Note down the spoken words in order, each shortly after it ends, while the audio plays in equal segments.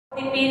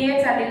The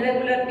periods and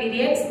irregular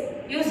periods,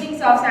 using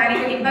of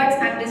sanitary pads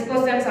and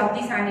disposals of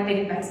the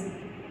sanitary pads.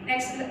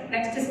 Next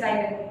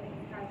slide.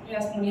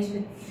 Yes,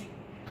 Munishwar.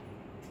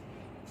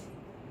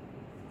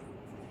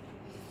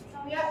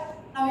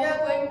 Now we are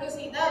going to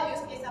see the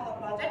use case of a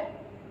project.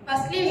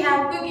 Firstly, we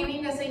have to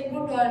giving us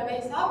input to our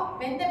base of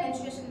when the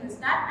menstruation will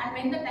start and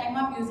when the time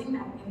of using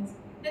napkins.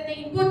 Then the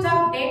inputs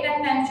of date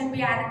and time should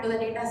be added to the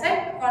data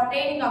set for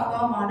training of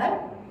our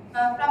model.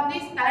 From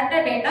these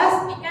collected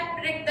data, we can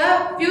predict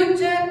the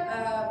future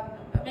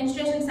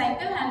menstruation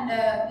cycle and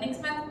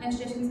next month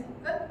menstruation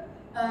cycle.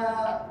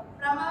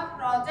 From a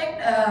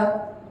project,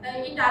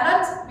 it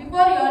alerts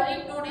before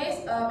early 2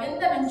 days when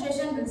the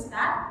menstruation will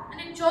start, and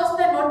it shows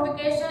the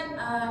notification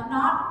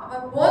not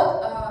about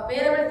both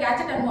wearable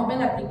gadget and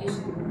mobile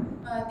application.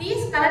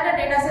 These collected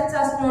data sets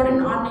are stored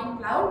in online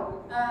cloud.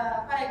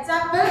 For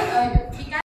example, we can